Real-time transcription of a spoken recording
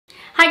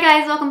Hi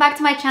guys, welcome back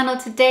to my channel.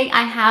 Today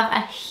I have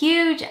a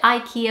huge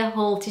Ikea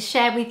haul to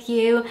share with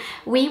you.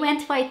 We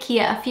went to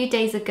Ikea a few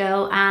days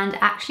ago and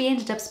actually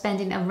ended up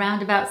spending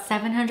around about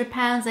 £700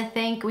 I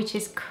think, which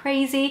is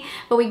crazy,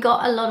 but we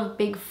got a lot of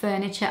big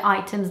furniture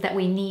items that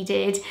we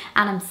needed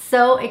and I'm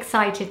so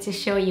excited to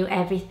show you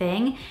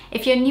everything.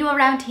 If you're new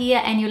around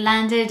here and you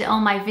landed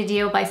on my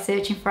video by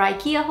searching for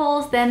Ikea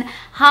hauls, then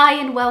hi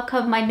and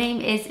welcome. My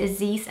name is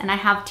Ysis and I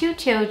have two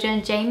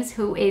children, James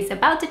who is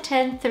about to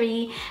turn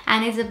 3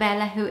 and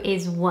Isabella who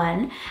is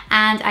 1,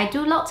 and I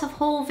do lots of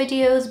haul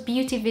videos,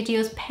 beauty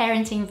videos,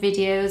 parenting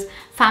videos,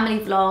 family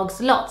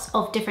vlogs, lots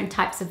of different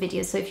types of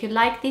videos. So if you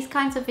like these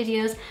kinds of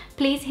videos,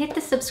 please hit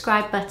the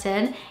subscribe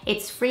button.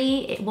 It's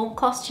free, it won't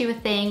cost you a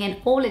thing,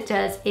 and all it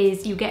does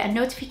is you get a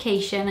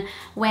notification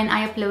when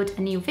I upload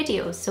a new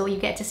video, so you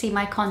get to see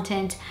my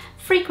content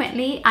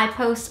frequently. I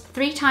post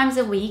 3 times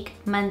a week,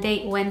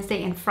 Monday,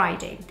 Wednesday and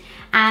Friday.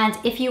 And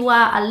if you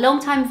are a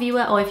long-time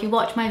viewer or if you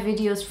watch my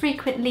videos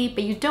frequently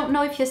but you don't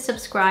know if you're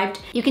subscribed,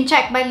 you can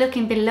check by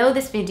looking below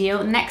this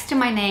video next to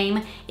my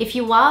name. If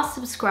you are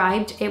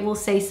subscribed, it will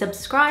say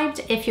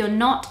subscribed. If you're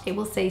not, it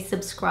will say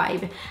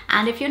subscribe.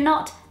 And if you're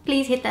not,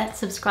 please hit that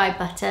subscribe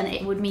button.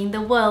 It would mean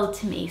the world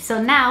to me.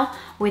 So now,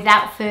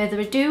 without further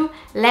ado,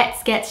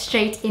 let's get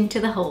straight into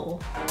the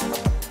haul.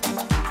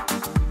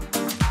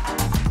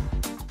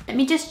 Let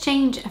me just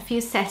change a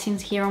few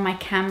settings here on my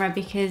camera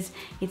because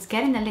it's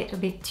getting a little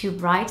bit too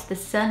bright. The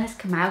sun has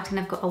come out and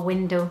I've got a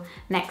window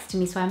next to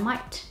me, so I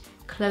might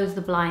close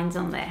the blinds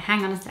on there.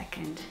 Hang on a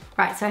second.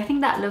 Right, so I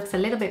think that looks a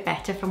little bit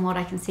better from what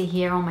I can see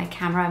here on my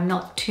camera. I'm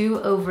not too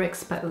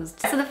overexposed.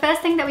 So the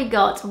first thing that we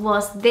got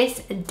was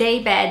this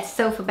daybed,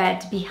 sofa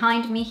bed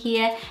behind me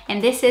here,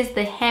 and this is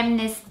the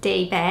Hemnes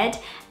Daybed.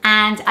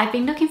 And I've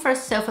been looking for a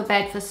sofa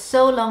bed for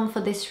so long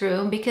for this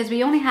room because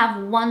we only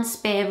have one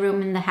spare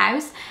room in the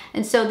house.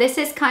 And so this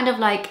is kind of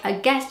like a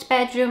guest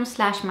bedroom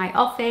slash my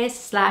office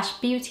slash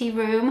beauty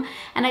room.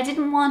 And I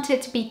didn't want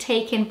it to be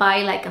taken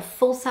by like a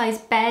full-size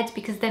bed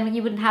because then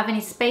you wouldn't have any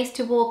space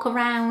to walk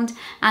around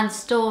and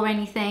store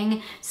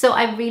anything. So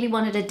I really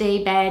wanted a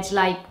day bed,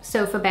 like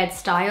sofa bed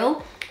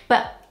style.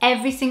 But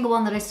every single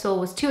one that I saw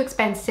was too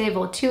expensive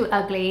or too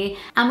ugly,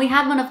 and we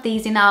had one of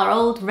these in our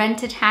old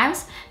rented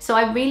house, so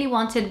I really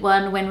wanted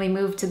one when we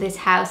moved to this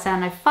house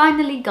and I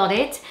finally got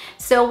it.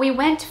 So we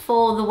went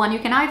for the one, you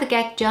can either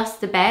get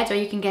just the bed or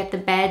you can get the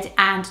bed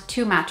and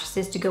 2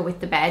 mattresses to go with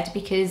the bed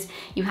because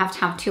you have to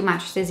have 2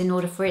 mattresses in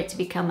order for it to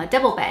become a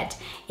double bed.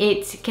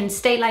 It can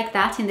stay like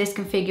that in this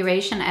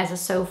configuration as a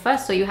sofa,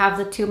 so you have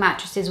the 2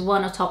 mattresses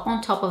one on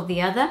top of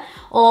the other,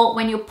 or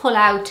when you pull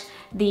out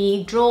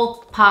the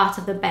drawer part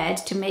of the bed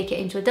to make it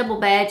into a double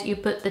bed, you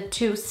put the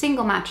 2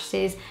 single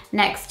mattresses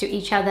next to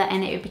each other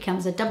and it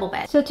becomes a double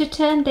bed. So to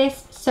turn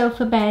this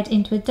sofa bed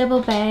into a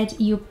double bed,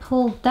 you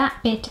pull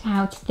that bit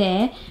out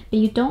there, but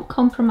you don't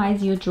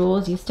compromise your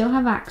drawers. You still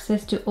have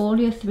access to all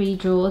your 3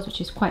 drawers, which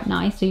is quite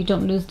nice, so you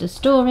don't lose the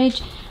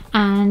storage.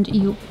 And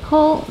you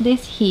pull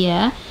this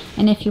here,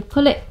 and if you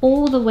pull it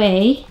all the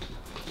way,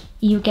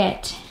 you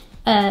get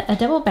a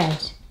double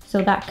bed.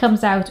 So that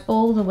comes out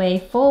all the way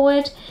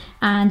forward,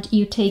 and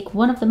you take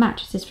one of the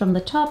mattresses from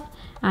the top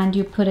and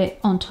you put it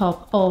on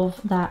top of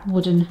that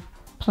wooden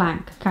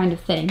plank kind of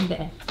thing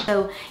there.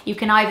 So you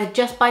can either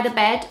just buy the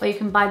bed or you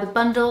can buy the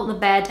bundle, the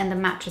bed and the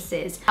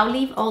mattresses. I'll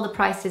leave all the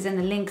prices and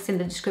the links in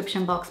the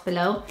description box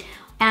below.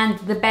 And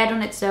the bed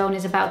on its own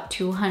is about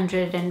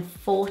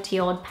 240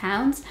 odd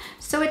pounds.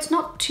 So it's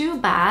not too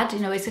bad, you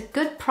know, it's a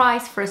good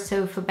price for a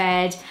sofa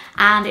bed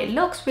and it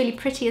looks really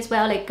pretty as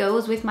well. It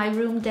goes with my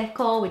room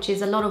decor, which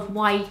is a lot of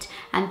white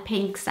and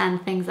pinks and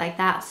things like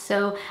that.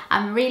 So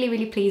I'm really,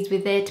 really pleased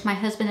with it. My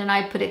husband and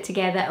I put it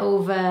together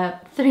over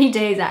 3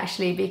 days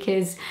actually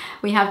because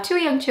we have 2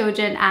 young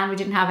children and we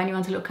didn't have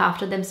anyone to look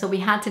after them. So we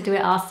had to do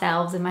it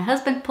ourselves, and my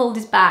husband pulled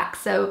his back.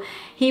 So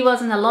he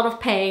was in a lot of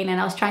pain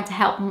and I was trying to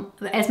help him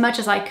as much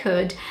as I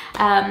could,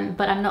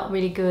 but I'm not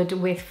really good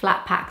with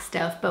flat pack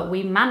stuff. But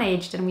we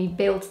managed and we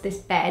built this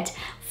bed,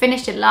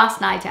 finished it last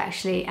night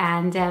actually,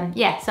 and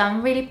yeah, so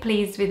I'm really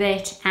pleased with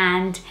it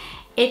and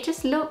it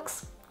just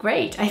looks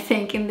great, I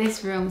think, in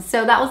this room.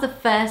 So that was the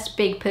first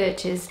big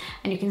purchase,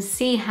 and you can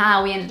see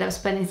how we ended up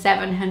spending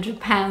 £700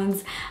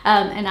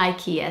 in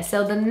Ikea.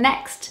 So the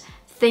next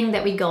thing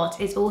that we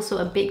got is also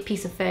a big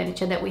piece of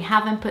furniture that we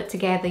haven't put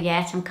together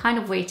yet. I'm kind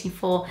of waiting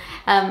for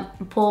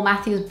poor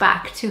Matthew's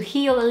back to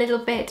heal a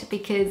little bit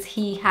because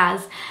he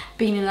has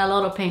been in a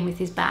lot of pain with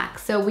his back.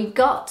 So we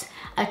got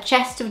a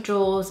chest of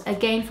drawers,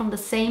 again from the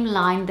same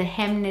line, the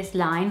Hemnes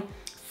line,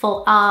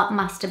 for our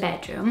master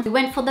bedroom. We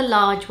went for the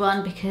large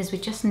one because we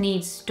just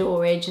need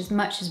storage as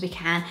much as we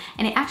can,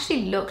 and it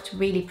actually looked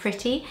really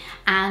pretty,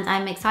 and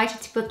I'm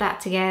excited to put that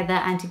together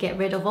and to get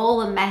rid of all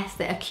the mess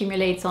that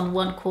accumulates on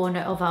one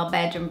corner of our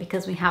bedroom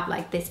because we have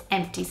like this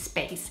empty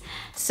space.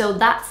 So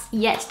that's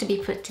yet to be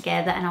put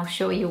together and I'll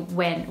show you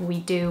when we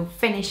do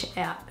finish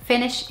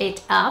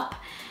it up.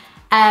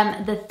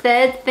 The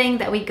third thing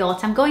that we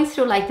got, I'm going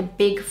through like the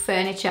big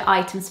furniture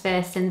items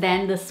first and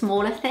then the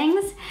smaller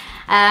things.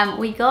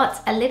 we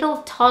got a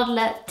little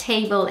toddler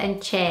table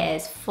and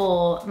chairs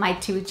for my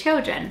 2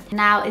 children.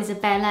 Now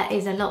Isabella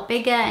is a lot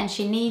bigger and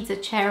she needs a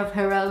chair of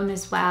her own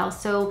as well,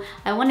 so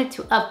I wanted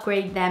to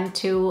upgrade them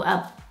to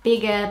a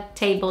bigger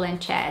table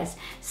and chairs.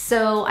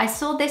 So I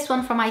saw this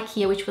one from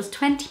Ikea, which was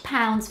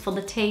 £20 for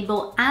the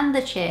table and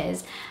the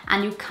chairs,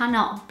 and you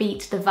cannot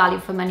beat the value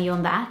for money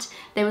on that.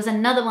 There was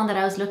another one that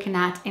I was looking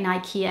at in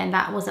Ikea, and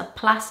that was a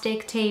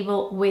plastic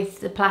table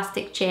with the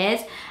plastic chairs,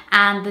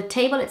 and the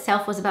table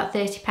itself was about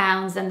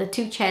 £30 and the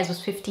 2 chairs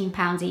was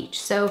 £15 each.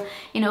 So,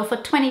 you know, for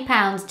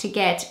 £20 to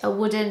get a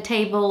wooden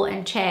table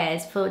and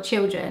chairs for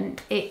children,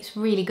 it's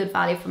really good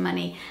value for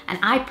money. And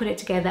I put it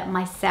together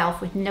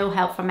myself with no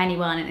help from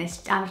anyone, and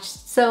I'm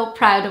just so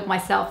proud of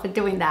myself for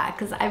doing that,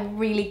 because I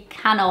really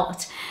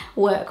cannot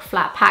work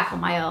flat pack on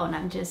my own.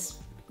 I'm just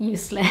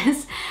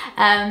useless.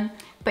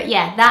 But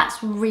yeah,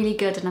 that's really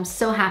good and I'm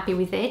so happy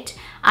with it.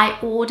 I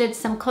ordered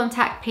some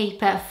contact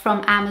paper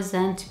from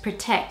Amazon to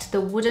protect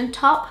the wooden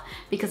top,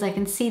 because I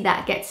can see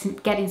that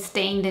getting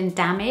stained and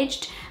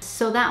damaged.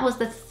 So that was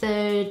the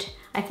third.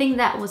 I think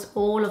that was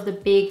all of the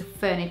big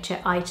furniture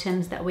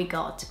items that we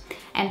got.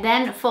 And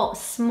then for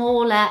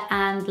smaller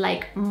and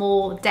like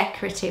more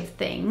decorative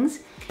things,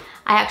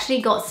 I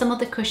actually got some of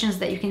the cushions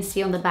that you can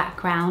see on the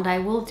background. I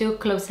will do a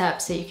close-up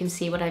so you can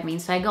see what I mean.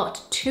 So I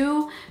got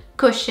 2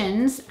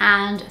 cushions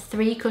and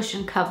 3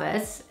 cushion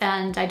covers,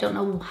 and I don't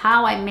know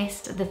how I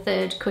missed the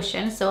 3rd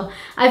cushion, so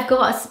I've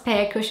got a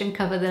spare cushion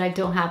cover that I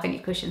don't have any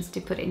cushions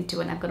to put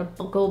into, and I've got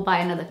to go buy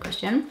another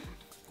cushion.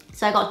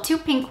 So I got 2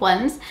 pink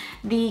ones.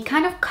 The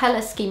kind of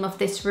color scheme of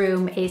this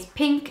room is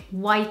pink,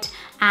 white,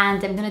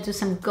 and I'm gonna do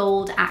some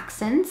gold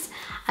accents.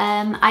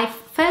 I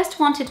first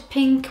wanted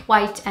pink,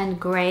 white and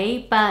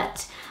grey,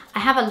 but I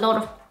have a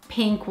lot of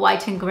pink,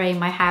 white and grey in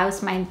my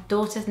house. My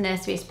daughter's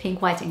nursery is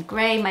pink, white and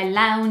grey. My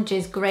lounge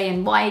is grey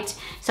and white.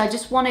 So I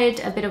just wanted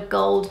a bit of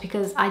gold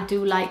because I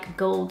do like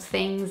gold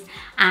things.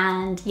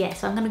 And yeah,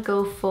 so I'm gonna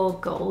go for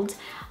gold.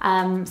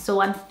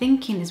 So I'm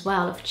thinking as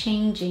well of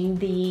changing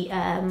the,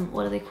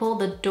 what are they called?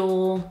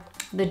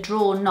 The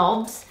drawer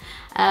knobs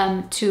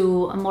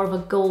to a more of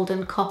a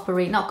golden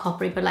coppery, not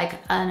coppery, but like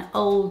an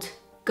old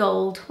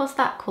gold, what's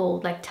that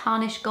called, like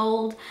tarnished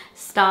gold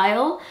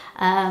style.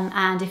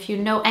 And if you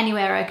know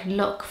anywhere I can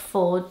look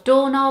for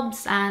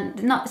doorknobs, and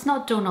it's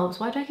not doorknobs,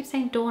 why do I keep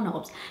saying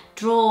doorknobs,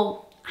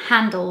 drawer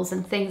handles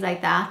and things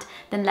like that,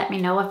 then let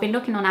me know. I've been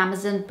looking on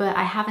Amazon, but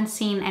I haven't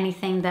seen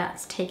anything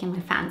that's taken my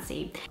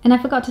fancy. And I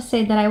forgot to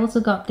say that I also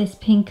got this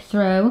pink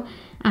throw,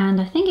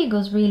 and I think it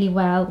goes really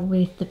well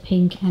with the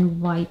pink and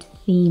white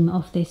theme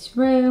of this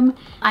room.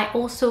 I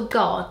also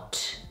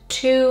got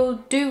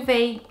 2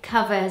 duvet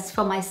covers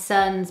for my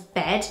son's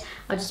bed.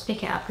 I'll just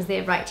pick it up because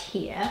they're right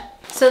here.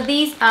 So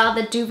these are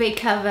the duvet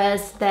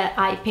covers that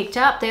I picked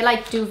up. They're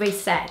like duvet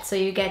sets, so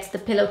you get the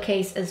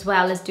pillowcase as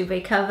well as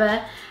duvet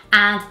cover.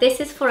 And this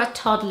is for a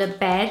toddler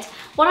bed.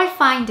 What I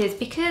find is,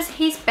 because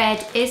his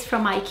bed is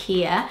from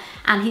Ikea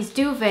and his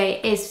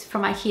duvet is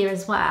from Ikea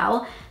as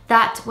well,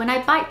 that when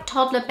I buy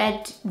toddler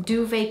bed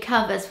duvet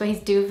covers for his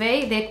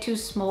duvet, they're too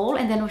small.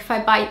 And then if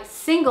I buy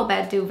single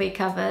bed duvet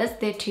covers,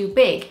 they're too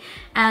big.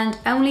 And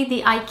only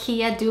the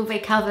Ikea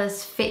duvet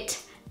covers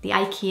fit the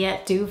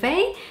Ikea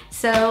duvet.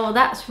 So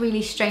that's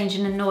really strange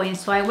and annoying.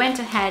 So I went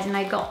ahead and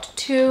I got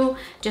 2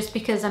 just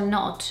because I'm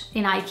not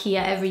in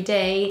Ikea every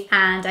day.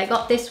 And I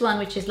got this one,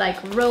 which is like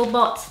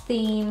robots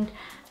themed.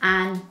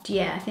 And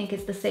yeah, I think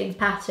it's the same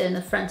pattern,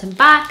 the front and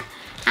back.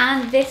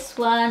 And this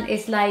one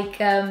is like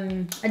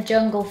a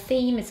jungle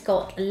theme. It's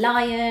got a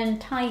lion,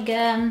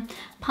 tiger,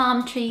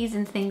 palm trees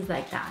and things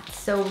like that.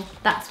 So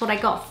that's what I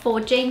got for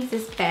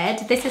James's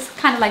bed. This is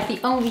kind of like the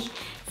only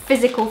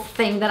physical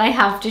thing that I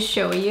have to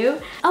show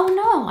you. Oh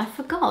no, I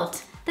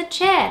forgot. The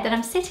chair that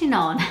I'm sitting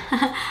on.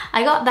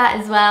 I got that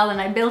as well and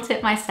I built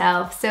it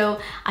myself. So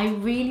I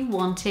really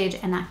wanted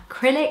an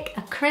acrylic,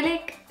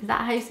 is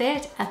that how you say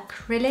it?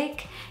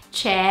 Acrylic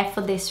chair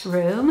for this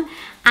room,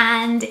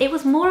 and it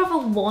was more of a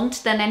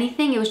want than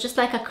anything. It was just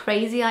like a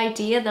crazy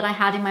idea that I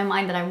had in my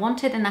mind, that I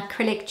wanted an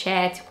acrylic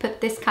chair to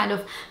put this kind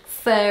of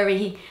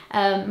furry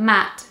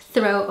mat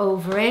throw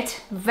over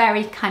it,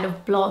 very kind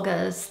of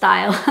blogger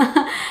style.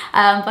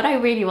 But I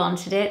really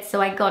wanted it,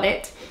 so I got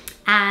it.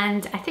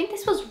 And I think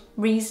this was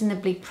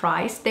reasonably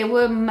priced. There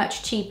were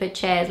much cheaper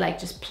chairs, like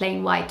just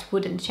plain white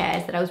wooden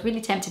chairs, that I was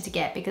really tempted to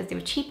get because they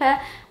were cheaper,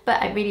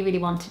 but I really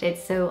wanted it,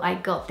 so I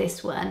got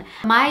this one.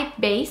 My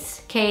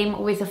base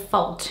came with a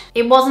fault.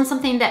 It wasn't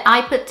something that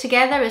I put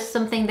together, it's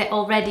something that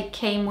already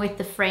came with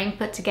the frame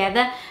put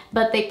together,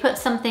 but they put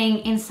something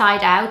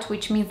inside out,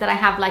 which means that I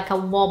have like a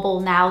wobble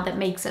now that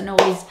makes a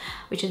noise,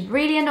 which is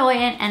really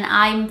annoying, and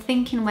I'm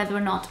thinking whether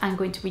or not I'm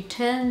going to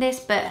return this,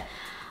 but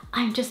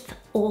I'm just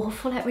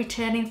awful at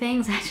returning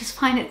things. I just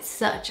find it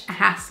such a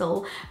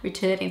hassle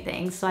returning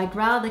things. So I'd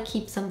rather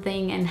keep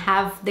something and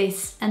have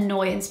this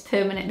annoyance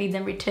permanently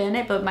than return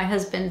it. But my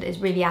husband is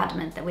really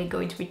adamant that we're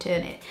going to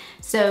return it.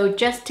 So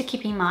just to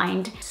keep in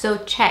mind, so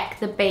check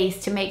the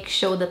base to make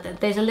sure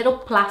that there's a little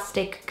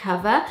plastic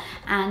cover,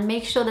 and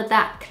make sure that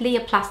that clear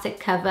plastic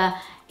cover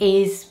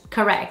is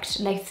correct.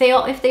 Like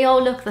if they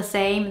all look the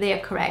same, they are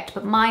correct.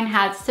 But mine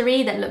had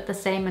 3 that looked the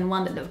same and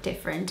 1 that looked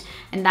different.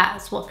 And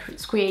that's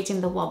what's creating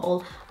the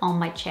wobble on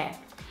my chair.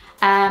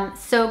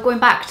 So going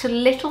back to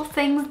little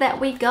things that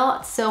we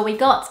got. So we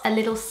got a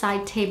little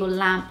side table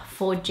lamp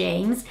for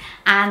James.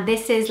 And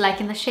this is like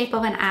in the shape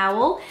of an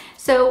owl.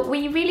 So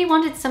we really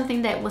wanted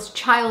something that was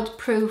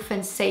child-proof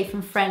and safe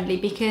and friendly,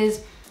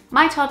 because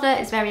my toddler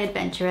is very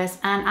adventurous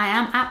and I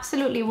am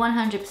absolutely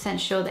 100%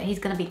 sure that he's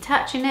going to be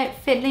touching it,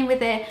 fiddling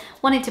with it,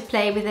 wanting to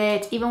play with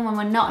it. Even when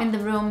we're not in the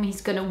room,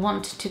 he's going to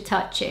want to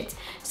touch it.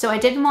 So I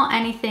didn't want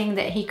anything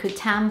that he could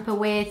tamper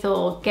with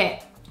or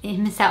get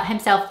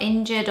himself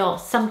injured or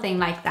something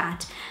like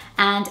that.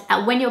 And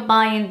when you're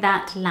buying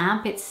that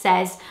lamp, it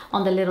says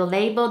on the little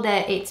label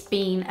that it's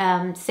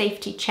been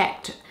safety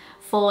checked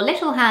for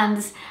little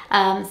hands,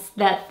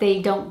 that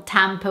they don't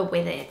tamper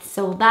with it.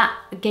 So that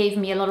gave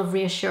me a lot of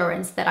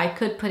reassurance that I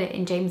could put it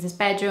in James's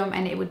bedroom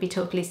and it would be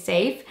totally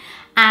safe.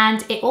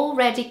 And it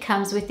already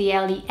comes with the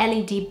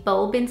LED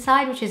bulb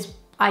inside, which is,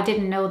 I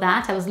didn't know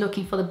that. I was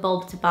looking for the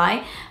bulb to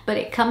buy, but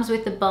it comes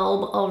with the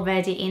bulb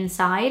already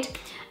inside.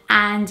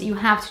 And you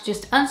have to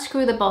just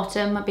unscrew the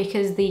bottom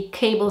because the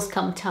cables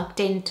come tucked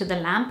into the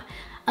lamp.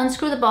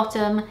 Unscrew the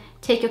bottom,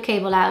 take your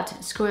cable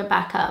out, screw it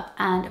back up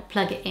and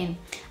plug it in.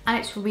 And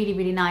it's really,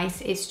 really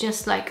nice. It's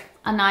just like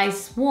a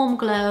nice warm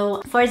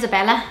glow. For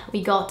Isabella,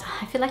 we got,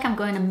 I feel like I'm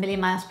going a million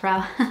miles per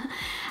hour.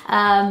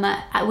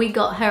 We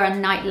got her a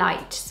night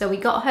light. So we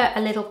got her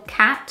a little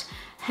cat.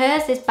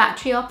 Hers is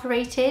battery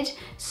operated,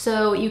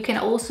 so you can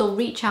also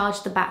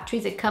recharge the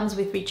batteries. It comes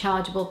with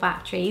rechargeable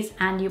batteries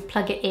and you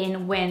plug it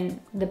in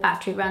when the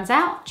battery runs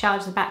out,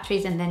 charge the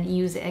batteries and then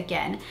use it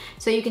again.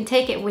 So you can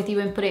take it with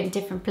you and put it in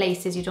different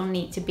places. You don't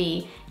need to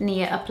be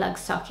near a plug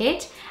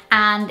socket.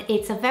 And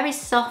it's a very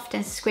soft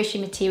and squishy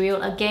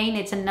material. Again,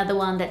 it's another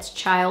one that's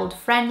child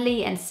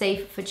friendly and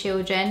safe for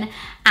children.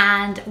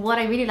 And what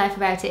I really like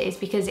about it is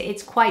because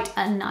it's quite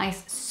a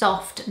nice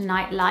soft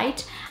night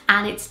light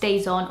and it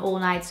stays on all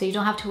night. So you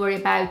don't have to worry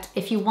about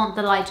if you want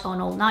the light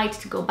on all night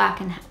to go back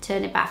and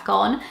turn it back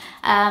on.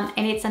 And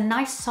it's a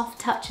nice soft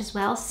touch as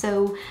well.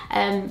 So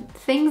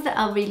things that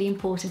are really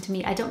important to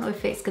me, I don't know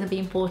if it's going to be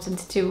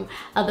important to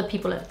other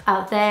people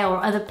out there or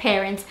other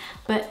parents,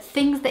 but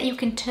things that you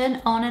can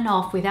turn on and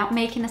off without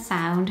making a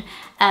sound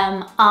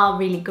are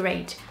really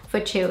great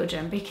for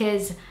children,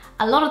 because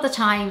a lot of the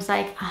times,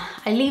 like,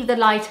 I leave the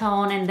light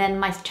on and then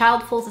my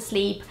child falls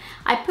asleep.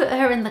 I put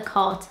her in the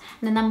cot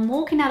and then I'm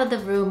walking out of the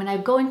room and I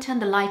go and turn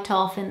the light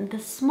off and the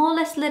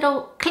smallest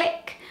little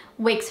click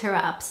wakes her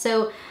up.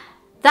 So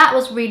that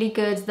was really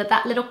good,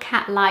 that little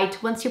cat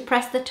light, once you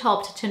press the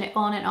top to turn it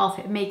on and off,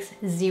 it makes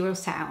 0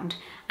 sound.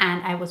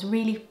 And I was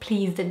really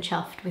pleased and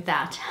chuffed with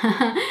that.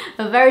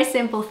 A very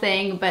simple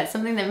thing, but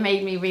something that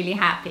made me really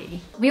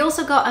happy. We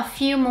also got a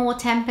few more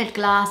tempered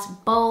glass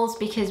bowls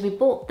because we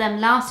bought them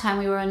last time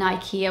we were in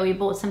Ikea. We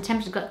bought some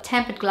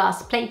tempered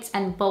glass plates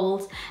and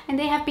bowls and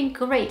they have been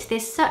great. They're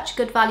such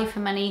good value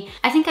for money.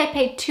 I think I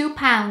paid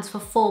 £2 for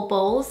 4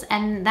 bowls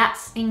and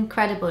that's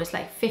incredible. It's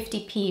like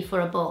 50p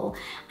for a bowl.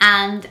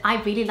 And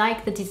I really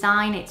like the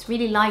design. It's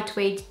really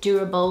lightweight,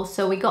 durable.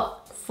 So we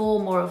got 4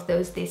 more of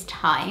those this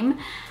time.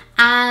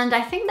 And I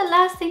think the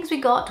last things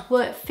we got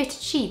were fitted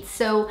sheets.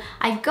 So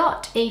I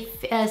got a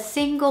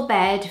single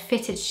bed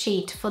fitted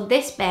sheet for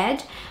this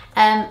bed.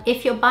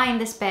 If you're buying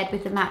this bed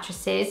with the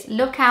mattresses,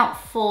 look out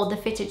for the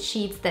fitted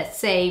sheets that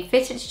say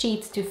fitted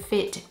sheets to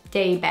fit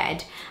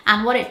daybed.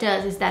 And what it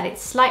does is that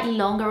it's slightly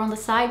longer on the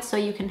side, so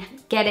you can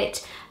get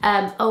it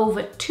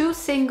over 2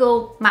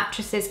 single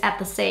mattresses at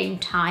the same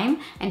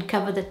time and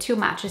cover the 2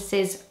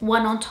 mattresses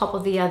one on top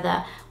of the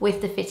other with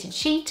the fitted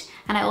sheet.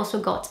 And I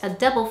also got a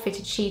double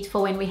fitted sheet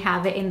for when we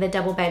have it in the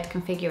double bed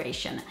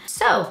configuration.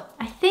 So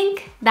I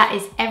think that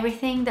is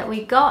everything that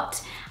we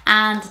got,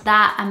 and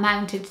that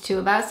amounted to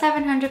about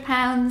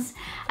 £700.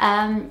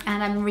 And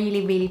I'm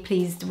really, really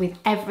pleased with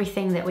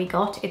everything that we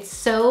got. It's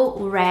so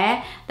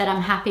rare that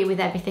I'm happy with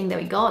everything that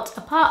we got.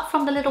 Apart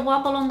from the little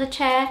wobble on the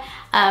chair,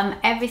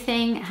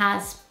 everything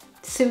has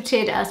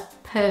suited us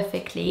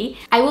perfectly.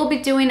 I will be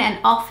doing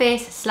an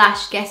office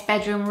 / guest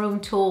bedroom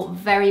room tour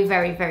very,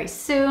 very, very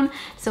soon.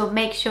 So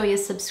make sure you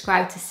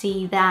subscribe to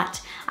see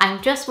that.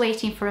 I'm just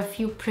waiting for a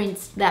few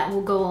prints that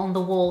will go on the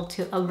wall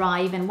to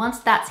arrive. And once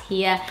that's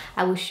here,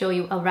 I will show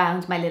you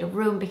around my little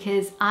room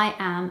because I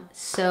am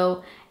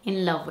so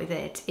in love with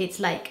it. It's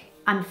like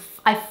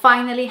I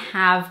finally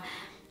have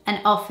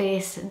an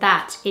office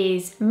that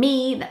is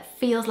me, that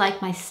feels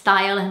like my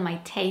style and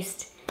my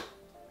taste,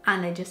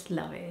 and I just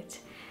love it.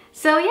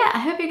 So yeah, I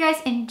hope you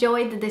guys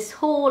enjoyed this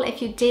haul. If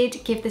you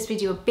did, give this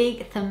video a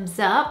big thumbs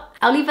up.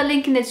 I'll leave a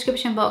link in the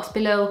description box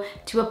below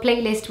to a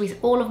playlist with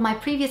all of my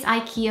previous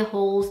Ikea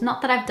hauls.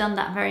 Not that I've done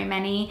that very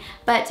many,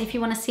 but if you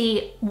want to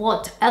see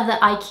what other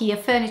Ikea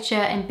furniture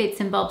and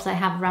bits and bobs I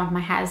have around my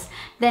house,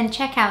 then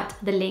check out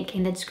the link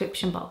in the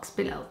description box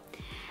below.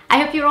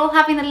 I hope you're all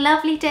having a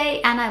lovely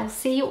day and I will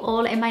see you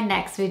all in my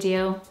next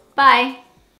video. Bye!